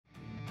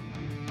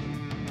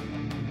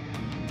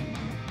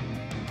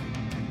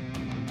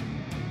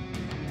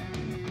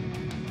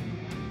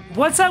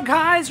What's up,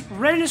 guys?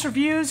 Readiness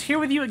Reviews here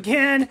with you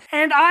again,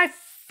 and I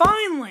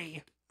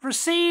finally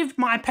received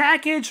my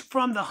package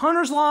from the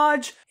Hunters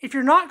Lodge. If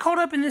you're not caught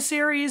up in this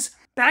series,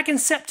 back in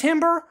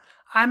September,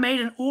 I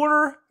made an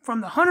order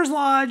from the Hunters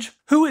Lodge,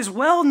 who is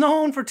well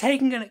known for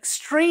taking an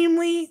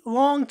extremely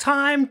long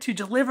time to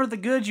deliver the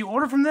goods you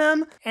order from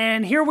them.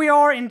 And here we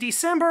are in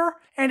December,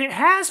 and it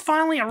has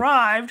finally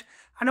arrived.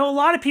 I know a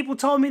lot of people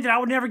told me that I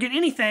would never get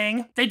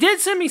anything. They did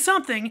send me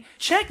something.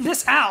 Check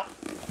this out.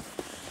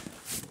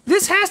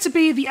 This has to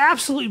be the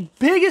absolute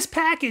biggest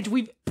package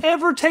we've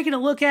ever taken a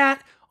look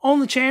at on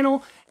the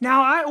channel.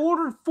 Now, I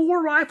ordered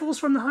 4 rifles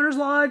from the Hunters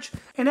Lodge,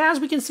 and as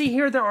we can see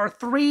here, there are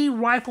 3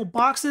 rifle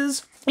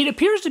boxes. It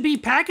appears to be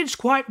packaged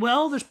quite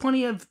well. There's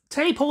plenty of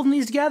tape holding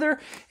these together,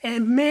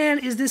 and man,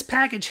 is this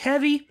package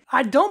heavy.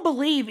 I don't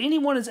believe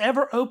anyone has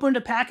ever opened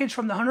a package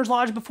from the Hunters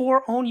Lodge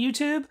before on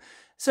YouTube,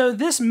 so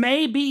this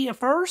may be a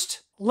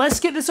first. Let's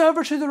get this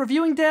over to the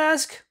reviewing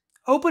desk,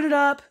 open it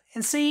up,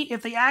 and see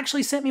if they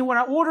actually sent me what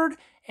I ordered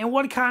and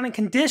what kind of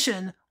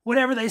condition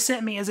whatever they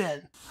sent me is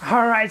in.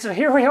 Alright, so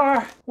here we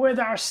are with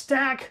our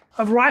stack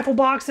of rifle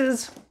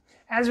boxes.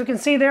 As we can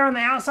see there on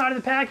the outside of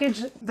the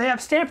package, they have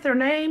stamped their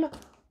name,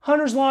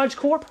 Hunters Lodge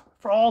Corp,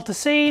 for all to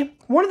see.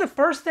 One of the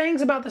first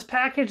things about this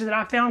package that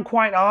I found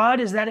quite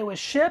odd is that it was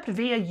shipped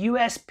via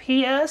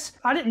USPS.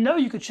 I didn't know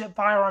you could ship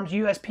firearms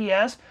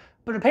USPS,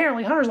 but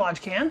apparently Hunters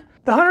Lodge can.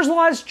 The Hunters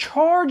Lodge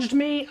charged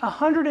me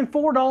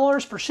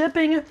 $104 for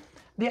shipping.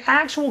 The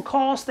actual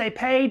cost they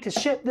paid to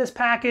ship this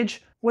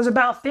package was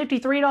about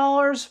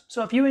 $53.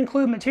 So if you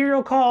include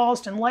material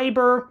cost and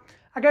labor,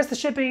 I guess the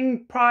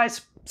shipping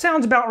price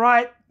sounds about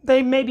right.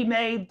 They maybe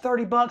made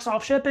 30 bucks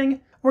off shipping.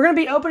 We're going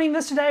to be opening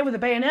this today with a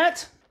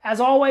bayonet. As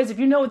always, if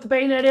you know what the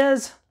bayonet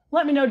is,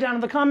 let me know down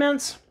in the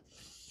comments.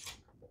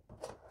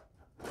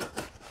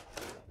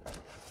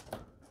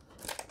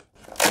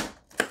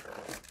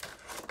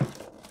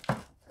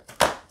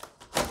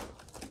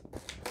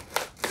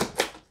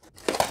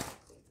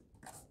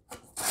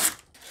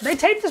 They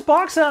taped this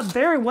box up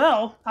very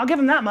well. I'll give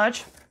them that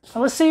much.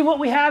 Now let's see what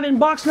we have in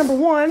box number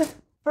 1.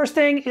 First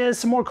thing is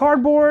some more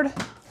cardboard.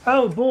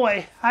 Oh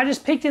boy, I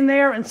just peeked in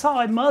there and saw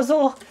a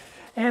muzzle,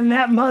 and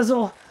that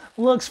muzzle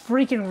looks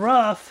freaking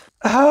rough.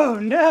 Oh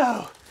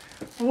no,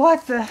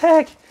 what the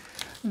heck?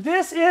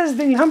 This is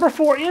the number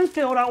 4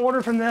 infield I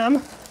ordered from them.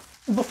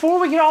 Before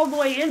we get all the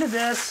way into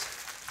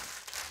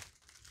this,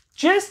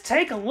 just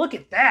take a look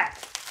at that.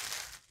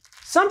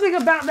 Something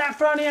about that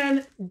front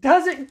end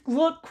doesn't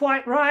look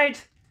quite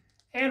right.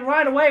 And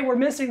right away, we're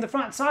missing the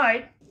front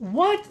sight.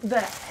 What the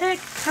heck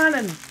kind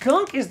of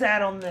gunk is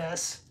that on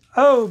this?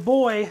 Oh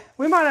boy,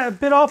 we might have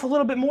bit off a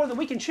little bit more than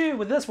we can chew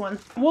with this one.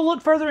 We'll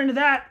look further into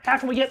that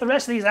after we get the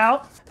rest of these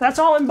out. That's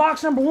all in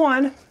box number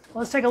 1.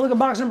 Let's take a look at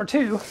box number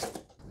 2.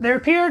 There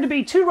appear to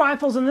be 2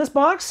 rifles in this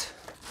box.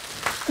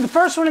 The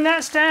first one in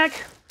that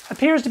stack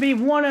appears to be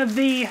one of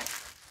the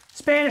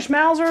Spanish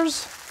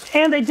Mausers,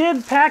 and they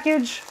did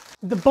package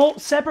the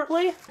bolt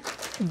separately.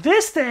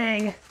 This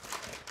thing,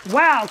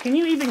 wow, can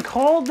you even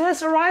call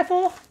this a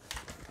rifle?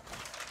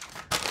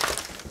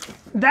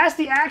 That's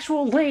the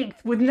actual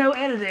length with no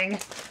editing.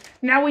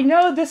 Now we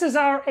know this is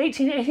our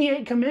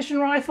 1888 commission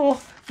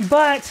rifle,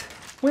 but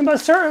we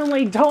most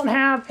certainly don't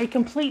have a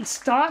complete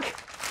stock.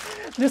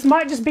 This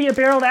might just be a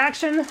barreled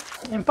action.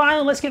 And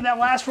finally, let's get that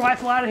last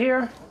rifle out of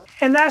here.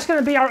 And that's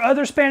gonna be our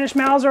other Spanish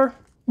Mauser,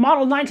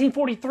 model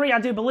 1943, I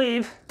do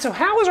believe. So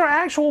how is our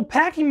actual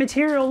packing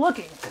material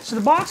looking? So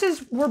the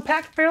boxes were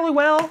packed fairly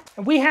well.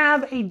 We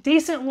have a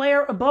decent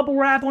layer of bubble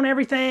wrap on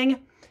everything,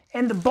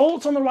 and the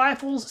bolts on the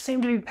rifles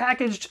seem to be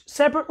packaged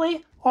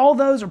separately. All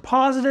those are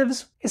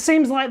positives. It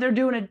seems like they're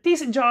doing a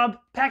decent job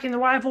packing the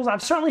rifles.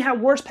 I've certainly had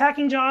worse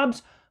packing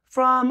jobs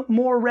from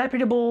more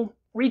reputable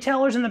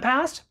retailers in the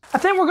past. I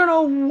think we're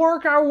gonna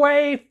work our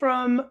way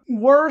from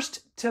worst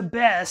to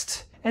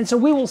best. And so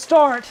we will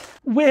start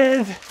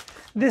with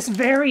this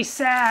very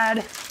sad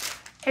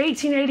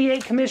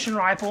 1888 commission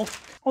rifle.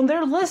 On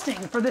their listing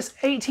for this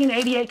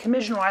 1888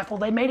 commission rifle,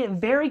 they made it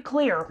very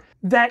clear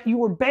that you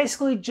were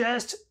basically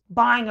just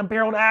buying a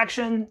barreled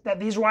action, that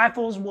these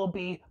rifles will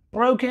be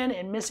broken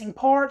and missing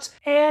parts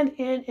and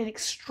in an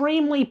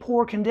extremely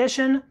poor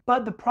condition,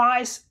 but the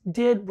price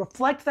did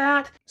reflect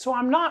that. So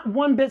I'm not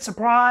one bit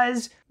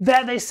surprised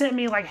that they sent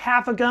me like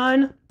half a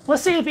gun.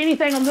 Let's see if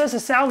anything on this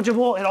is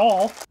salvageable at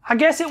all. I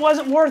guess it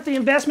wasn't worth the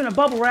investment of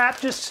bubble wrap,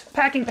 just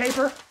packing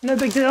paper, no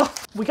big deal.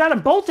 We got a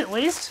bolt at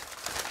least,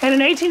 and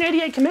an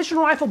 1888 commission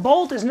rifle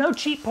bolt is no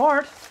cheap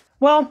part.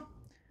 Well,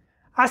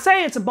 I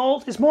say it's a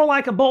bolt, it's more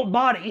like a bolt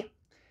body.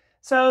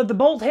 So the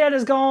bolt head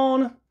is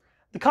gone,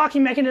 the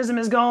cocking mechanism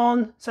is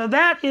gone, so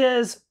that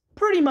is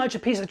pretty much a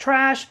piece of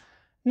trash.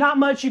 Not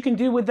much you can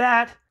do with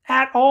that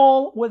at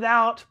all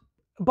without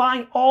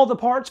buying all the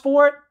parts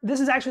for it. This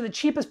is actually the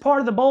cheapest part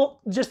of the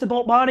bolt, just the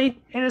bolt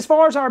body. And as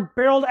far as our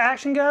barreled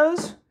action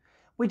goes,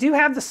 we do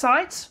have the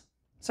sights,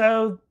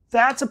 so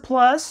that's a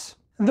plus.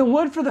 The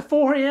wood for the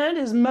fore end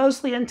is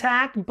mostly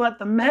intact, but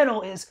the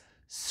metal is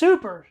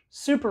super,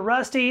 super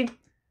rusty.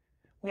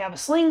 We have a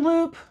sling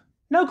loop,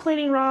 no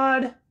cleaning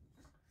rod.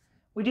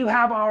 We do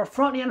have our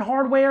front end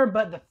hardware,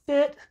 but the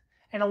fit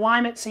and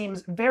alignment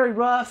seems very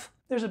rough.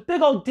 There's a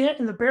big old dent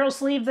in the barrel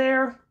sleeve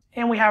there,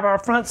 and we have our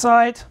front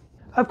sight.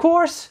 Of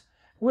course,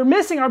 we're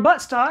missing our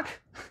buttstock.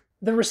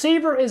 The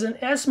receiver is an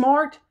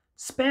S-marked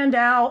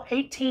Spandau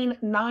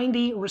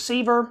 1890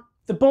 receiver.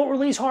 The bolt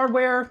release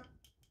hardware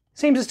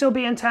seems to still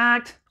be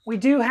intact. We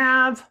do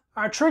have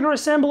our trigger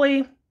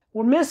assembly.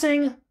 We're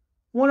missing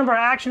one of our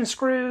action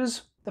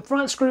screws. The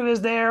front screw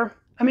is there.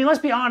 I mean, let's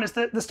be honest,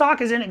 the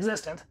stock is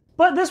inexistent.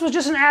 But this was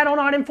just an add-on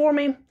item for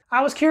me.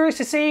 I was curious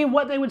to see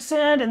what they would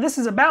send, and this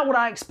is about what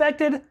I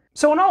expected.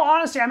 So in all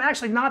honesty, I'm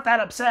actually not that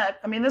upset.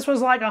 I mean, this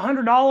was like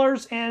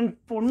 $100, and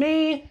for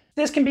me,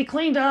 this can be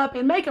cleaned up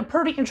and make a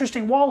pretty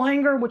interesting wall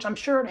hanger, which I'm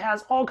sure it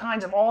has all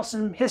kinds of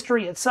awesome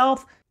history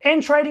itself.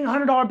 And trading a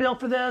 $100 bill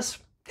for this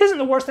isn't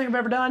the worst thing I've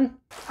ever done.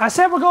 I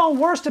said we're going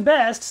worst to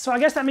best, so I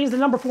guess that means the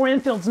number 4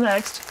 infield's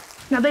next.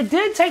 Now they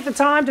did take the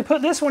time to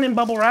put this one in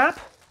bubble wrap,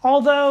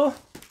 although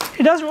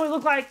it doesn't really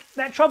look like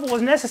that trouble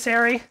was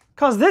necessary,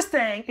 because this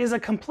thing is a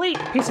complete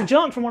piece of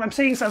junk from what I'm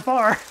seeing so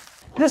far.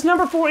 This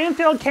number 4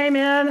 infield came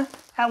in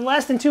at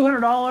less than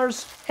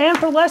 $200, and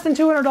for less than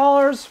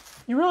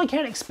 $200, you really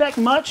can't expect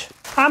much.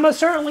 I most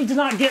certainly did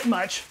not get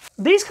much.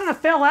 These kind of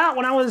fell out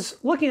when I was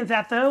looking at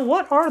that though.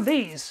 What are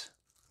these?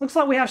 Looks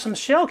like we have some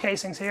shell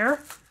casings here.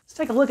 Let's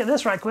take a look at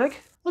this right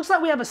quick. Looks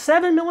like we have a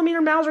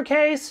 7mm Mauser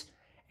case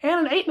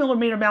and an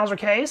 8mm Mauser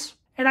case.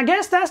 And I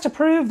guess that's to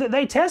prove that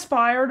they test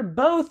fired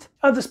both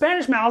of the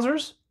Spanish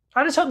Mausers.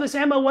 I just hope this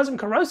ammo wasn't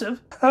corrosive.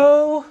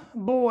 Oh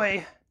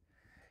boy,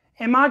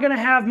 am I gonna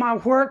have my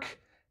work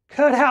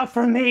cut out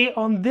for me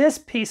on this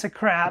piece of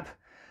crap.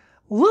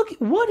 Look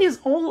what is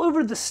all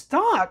over the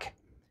stock.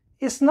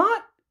 It's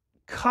not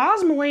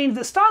cosmoline,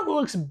 the stock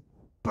looks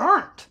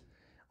burnt.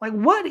 Like,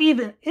 what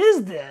even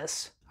is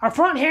this? Our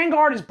front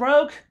handguard is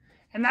broke,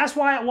 and that's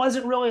why it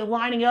wasn't really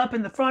lining up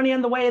in the front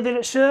end the way that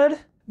it should.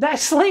 That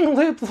sling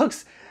loop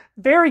looks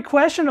very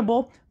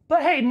questionable,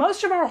 but hey,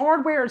 most of our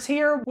hardware is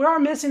here. We are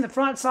missing the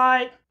front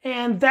sight,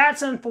 and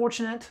that's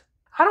unfortunate.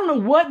 I don't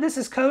know what this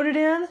is coated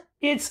in.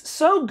 It's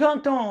so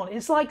gunked on.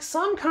 It's like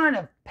some kind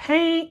of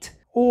paint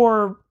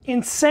or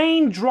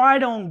insane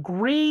dried on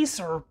grease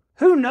or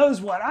who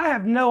knows what. I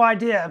have no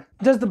idea.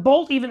 Does the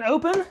bolt even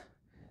open?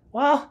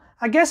 Well,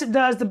 I guess it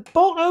does. The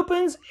bolt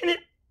opens and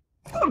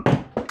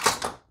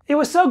it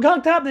was so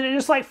gunked up that it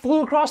just like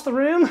flew across the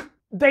room.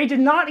 They did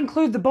not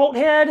include the bolt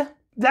head.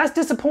 That's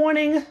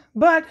disappointing,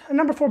 but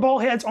number 4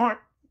 bolt heads aren't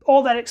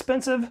all that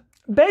expensive.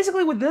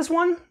 Basically with this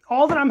one,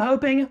 all that I'm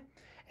hoping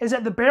is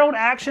that the barreled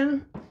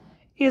action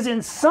is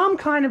in some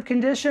kind of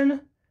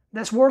condition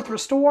that's worth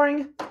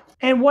restoring.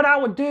 And what I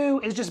would do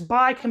is just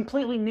buy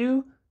completely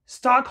new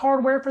stock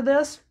hardware for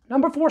this.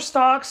 Number 4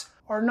 stocks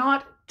are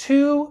not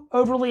too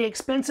overly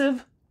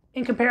expensive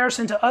in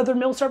comparison to other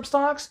Milsurp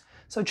stocks,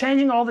 so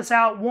changing all this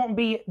out won't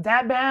be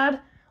that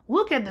bad.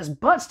 Look at this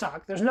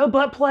buttstock. There's no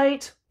butt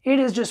plate. It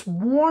is just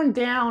worn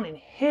down and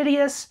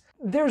hideous.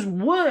 There's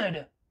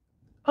wood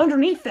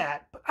underneath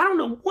that, but I don't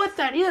know what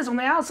that is on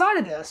the outside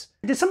of this.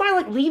 Did somebody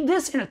like leave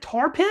this in a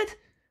tar pit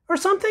or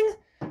something?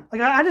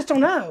 Like, I just don't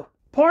know.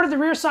 Part of the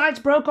rear sights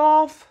broke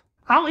off.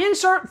 I'll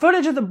insert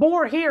footage of the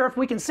bore here if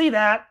we can see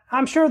that.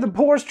 I'm sure the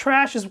bore's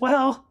trash as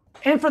well.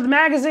 And for the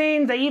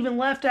magazine, they even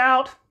left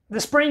out the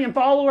spring and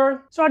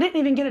follower, so I didn't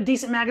even get a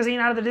decent magazine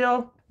out of the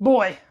deal.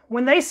 Boy,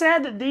 when they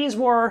said that these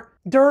were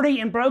dirty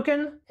and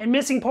broken and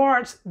missing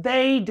parts,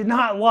 they did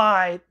not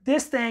lie.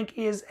 This thing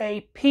is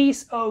a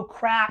piece of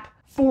crap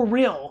for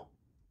real.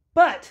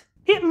 But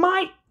it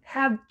might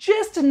have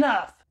just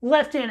enough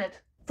left in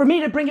it for me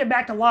to bring it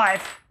back to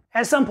life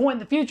at some point in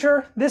the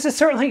future. This is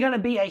certainly going to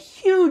be a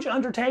huge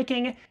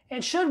undertaking,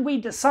 and should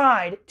we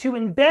decide to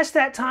invest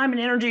that time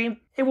and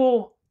energy, it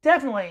will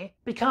definitely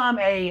become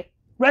a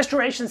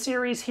restoration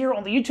series here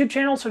on the YouTube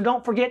channel, so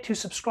don't forget to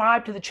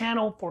subscribe to the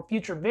channel for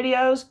future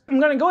videos. I'm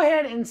going to go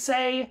ahead and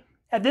say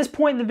at this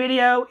point in the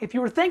video, if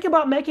you were thinking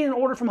about making an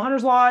order from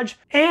Hunters Lodge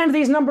and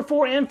these number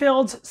 4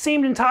 infields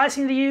seemed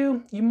enticing to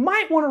you, you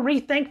might want to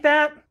rethink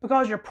that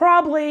because you're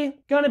probably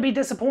going to be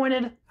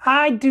disappointed.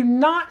 I do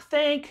not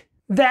think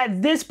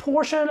that this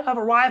portion of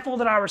a rifle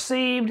that I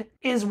received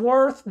is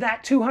worth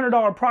that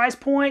 $200 price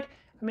point.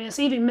 I mean, it's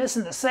even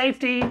missing the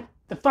safety.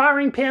 The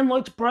firing pin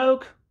looks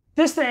broke.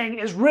 This thing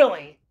is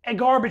really a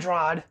garbage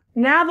rod.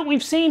 Now that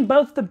we've seen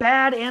both the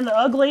bad and the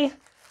ugly,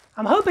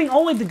 I'm hoping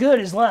only the good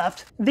is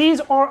left. These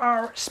are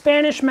our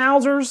Spanish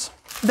Mausers.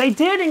 They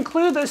did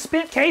include those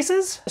spent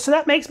cases, so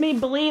that makes me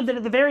believe that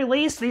at the very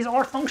least, these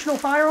are functional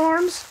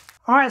firearms.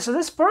 All right, so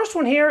this first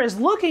one here is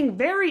looking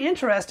very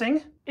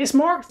interesting. It's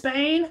marked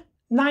Spain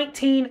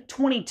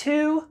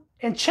 1922,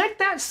 and check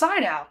that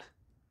sight out.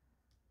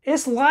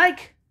 It's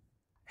like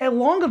a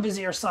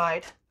Longavizier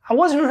sight. I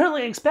wasn't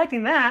really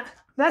expecting that.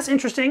 That's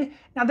interesting.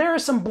 Now there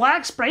is some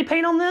black spray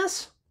paint on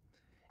this.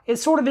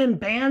 It's sort of in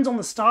bands on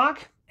the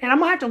stock. And I'm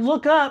gonna have to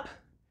look up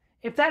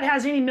if that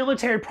has any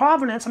military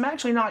provenance. I'm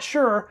actually not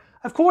sure.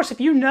 Of course,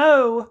 if you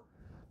know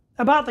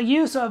about the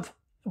use of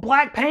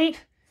black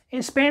paint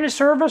in Spanish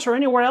service or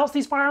anywhere else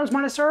these firearms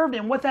might have served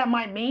and what that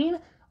might mean,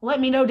 let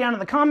me know down in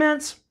the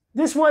comments.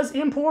 This was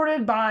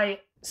imported by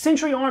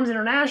Century Arms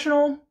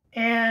International,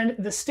 and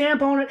the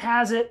stamp on it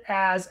has it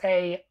as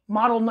a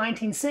model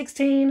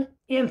 1916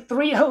 in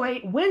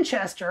 308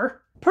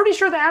 Winchester. Pretty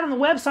sure the ad on the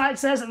website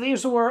says that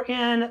these were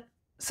in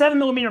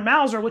 7mm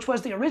Mauser, which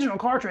was the original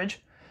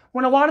cartridge.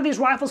 When a lot of these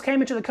rifles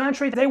came into the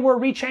country, they were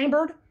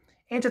rechambered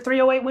into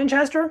 308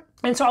 Winchester,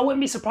 and so I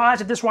wouldn't be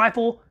surprised if this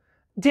rifle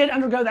did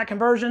undergo that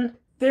conversion.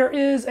 There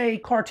is a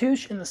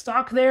cartouche in the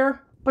stock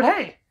there, but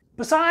hey,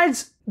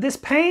 besides this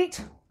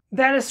paint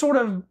that is sort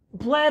of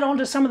bled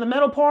onto some of the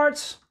metal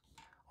parts,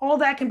 all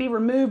that can be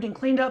removed and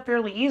cleaned up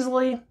fairly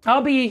easily.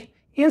 I'll be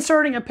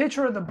inserting a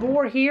picture of the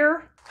bore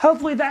here.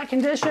 Hopefully that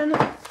condition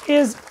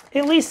is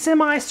at least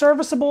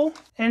semi-serviceable.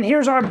 And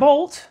here's our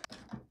bolt.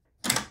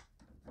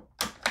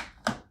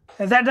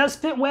 That does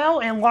fit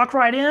well and lock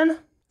right in.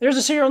 There's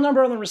a serial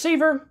number on the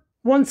receiver,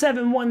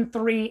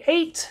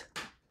 17138.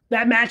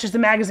 That matches the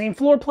magazine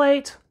floor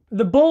plate.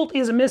 The bolt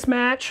is a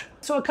mismatch.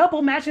 So a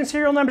couple matching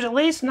serial numbers at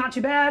least, not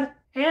too bad.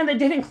 And they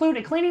did include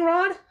a cleaning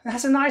rod.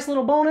 That's a nice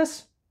little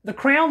bonus. The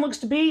crown looks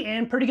to be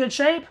in pretty good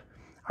shape.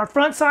 Our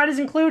front side is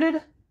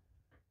included.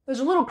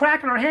 There's a little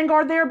crack in our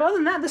handguard there, but other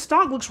than that, the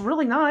stock looks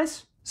really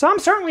nice. So I'm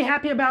certainly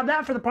happy about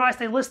that for the price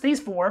they list these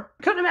for.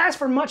 Couldn't have asked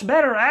for much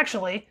better,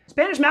 actually.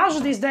 Spanish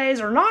Mausers these days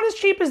are not as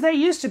cheap as they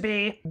used to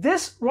be.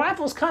 This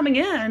rifle's coming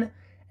in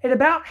at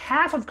about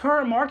half of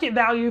current market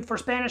value for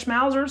Spanish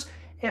Mausers,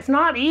 if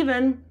not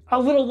even a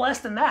little less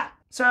than that.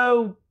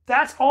 So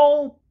that's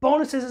all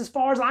bonuses as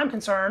far as I'm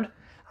concerned.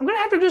 I'm gonna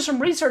have to do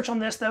some research on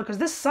this though, because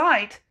this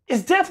sight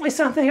is definitely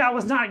something I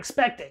was not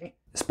expecting.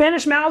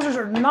 Spanish Mausers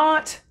are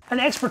not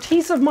an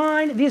expertise of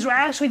mine. These were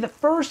actually the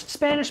first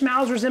Spanish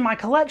Mausers in my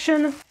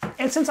collection.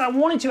 And since I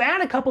wanted to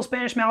add a couple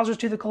Spanish Mausers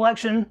to the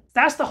collection,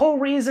 that's the whole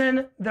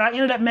reason that I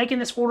ended up making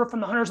this order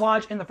from the Hunters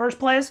Lodge in the first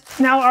place.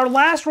 Now our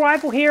last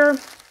rifle here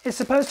is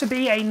supposed to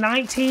be a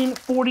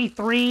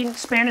 1943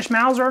 Spanish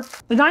Mauser.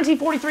 The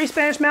 1943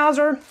 Spanish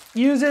Mauser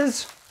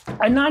uses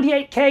a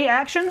 98K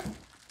action.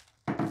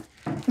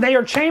 They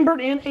are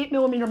chambered in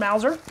 8mm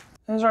Mauser.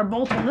 There's our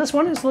bolt on this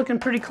one. It's looking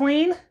pretty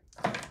clean.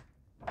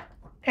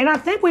 And I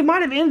think we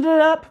might have ended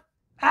up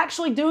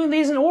actually doing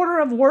these in order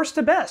of worst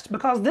to best,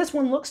 because this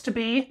one looks to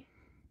be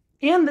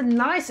in the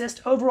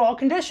nicest overall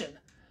condition.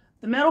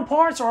 The metal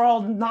parts are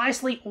all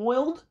nicely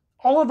oiled.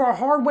 All of our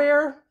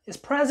hardware is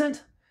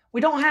present. We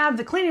don't have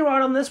the cleaning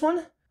rod on this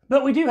one,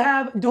 but we do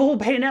have dual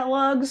bayonet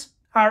lugs.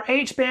 Our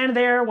H-band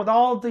there with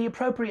all the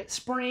appropriate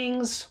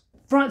springs.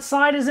 Front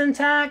side is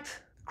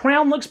intact.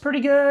 Crown looks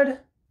pretty good.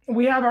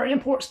 We have our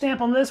import stamp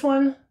on this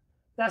one.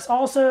 That's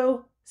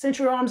also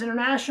Century Arms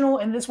International,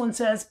 and this one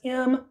says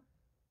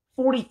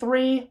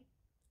M43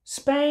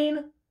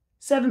 Spain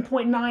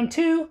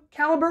 7.92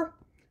 caliber,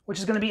 which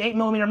is going to be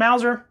 8mm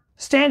Mauser.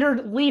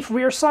 Standard leaf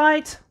rear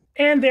sight,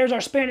 and there's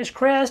our Spanish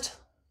crest.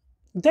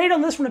 Date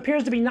on this one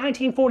appears to be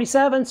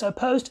 1947, so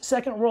post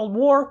Second World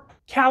War.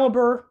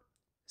 Caliber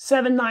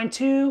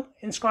 7.92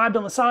 inscribed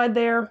on the side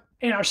there,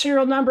 and our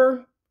serial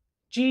number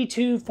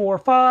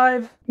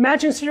G245.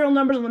 Matching serial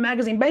numbers on the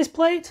magazine base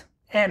plate,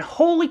 and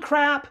holy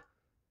crap,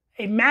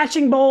 a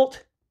matching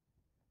bolt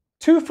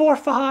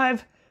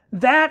 245.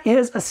 That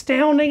is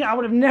astounding. I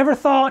would have never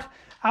thought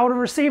I would have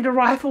received a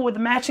rifle with a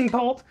matching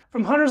bolt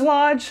from Hunters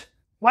Lodge.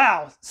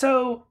 Wow,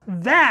 so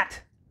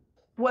that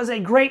was a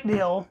great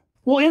deal.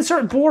 We'll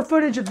insert bore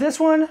footage of this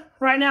one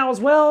right now as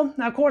well.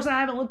 Now, of course, I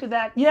haven't looked at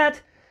that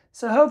yet,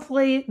 so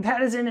hopefully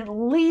that is in at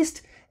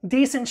least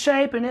decent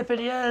shape, and if it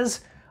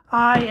is,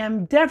 I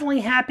am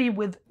definitely happy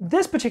with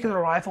this particular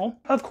rifle.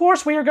 Of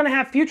course, we are going to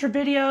have future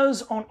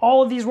videos on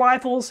all of these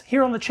rifles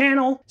here on the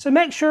channel, so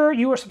make sure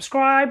you are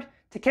subscribed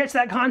to catch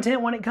that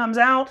content when it comes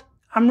out.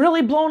 I'm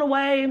really blown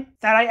away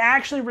that I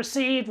actually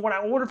received what I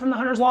ordered from the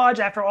Hunters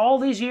Lodge after all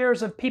these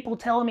years of people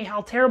telling me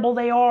how terrible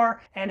they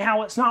are and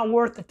how it's not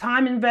worth the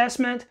time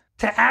investment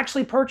to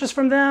actually purchase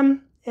from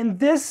them. In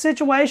this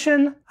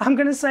situation, I'm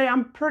going to say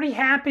I'm pretty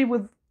happy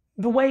with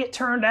the way it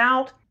turned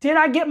out. Did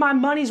I get my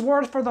money's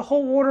worth for the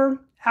whole order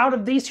out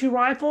of these two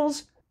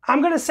rifles?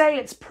 I'm going to say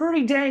it's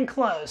pretty dang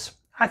close.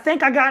 I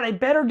think I got a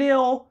better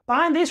deal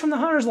buying these from the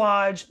Hunters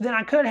Lodge than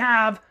I could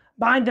have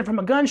buying them from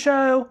a gun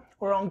show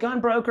or on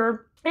Gun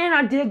Broker. And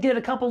I did get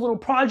a couple little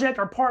project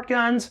or part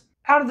guns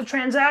out of the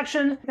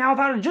transaction. Now, if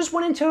I had just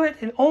went into it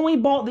and only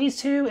bought these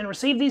two and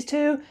received these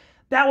two,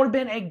 that would have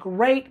been a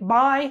great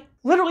buy.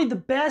 Literally the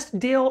best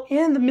deal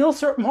in the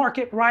Milsurp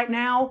market right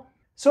now.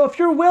 So if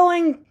you're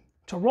willing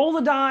to roll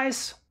the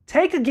dice,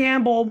 take a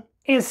gamble,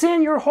 and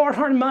send your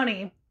hard-earned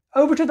money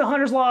over to the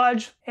Hunters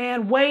Lodge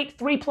and wait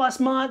 3+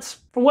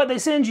 months for what they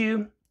send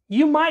you,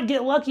 you might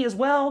get lucky as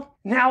well.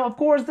 Now, of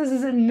course, this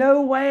is in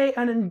no way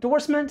an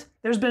endorsement.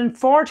 There's been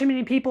far too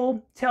many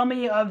people tell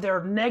me of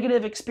their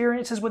negative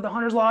experiences with the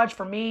Hunters Lodge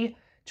for me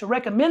to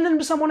recommend them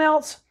to someone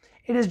else.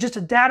 It is just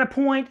a data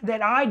point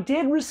that I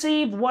did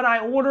receive what I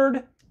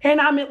ordered,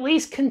 and I'm at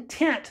least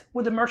content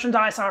with the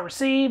merchandise I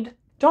received.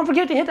 Don't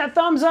forget to hit that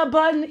thumbs up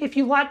button if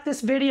you like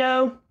this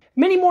video.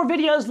 Many more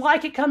videos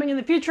like it coming in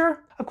the future.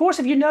 Of course,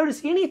 if you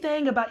notice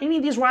anything about any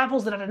of these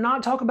rifles that I did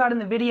not talk about in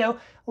the video,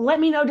 let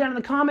me know down in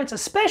the comments,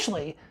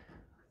 especially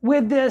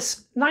with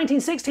this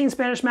 1916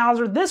 Spanish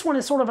Mauser, this one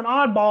is sort of an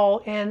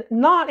oddball and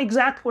not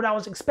exactly what I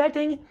was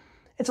expecting.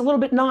 It's a little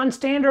bit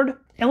non-standard.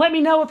 And let me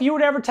know if you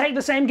would ever take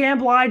the same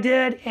gamble I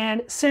did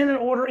and send an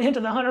order into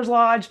the Hunters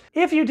Lodge.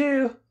 If you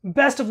do,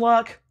 best of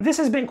luck. This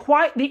has been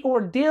quite the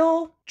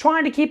ordeal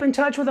trying to keep in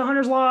touch with the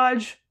Hunters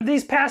Lodge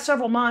these past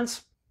several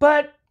months.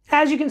 But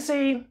as you can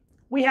see,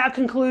 we have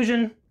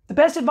conclusion. The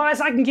best advice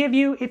I can give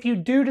you if you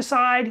do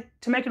decide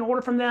to make an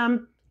order from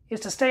them is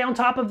to stay on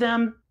top of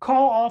them,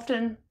 call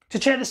often to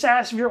check the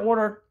status of your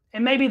order,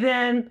 and maybe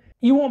then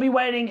you won't be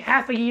waiting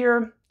half a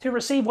year to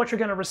receive what you're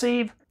going to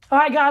receive. All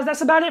right, guys,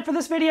 that's about it for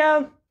this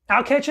video.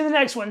 I'll catch you in the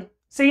next one.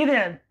 See you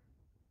then.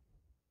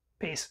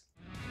 Peace.